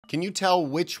Can you tell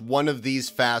which one of these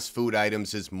fast food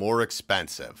items is more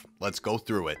expensive? Let's go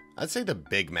through it. I'd say the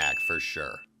Big Mac for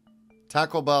sure.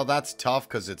 Taco Bell, that's tough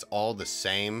because it's all the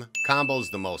same. Combo's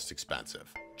the most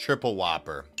expensive. Triple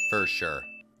Whopper, for sure.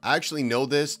 I actually know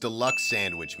this, deluxe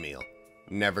sandwich meal.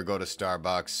 Never go to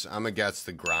Starbucks. I'm against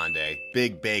the Grande.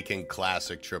 Big Bacon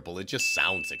Classic Triple. It just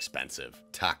sounds expensive.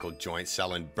 Taco joint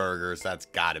selling burgers. That's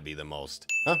gotta be the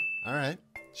most. Huh, alright.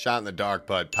 Shot in the dark,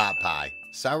 but pot pie.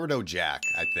 Sourdough Jack,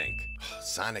 I think.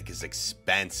 Sonic is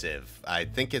expensive. I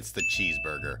think it's the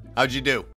cheeseburger. How'd you do?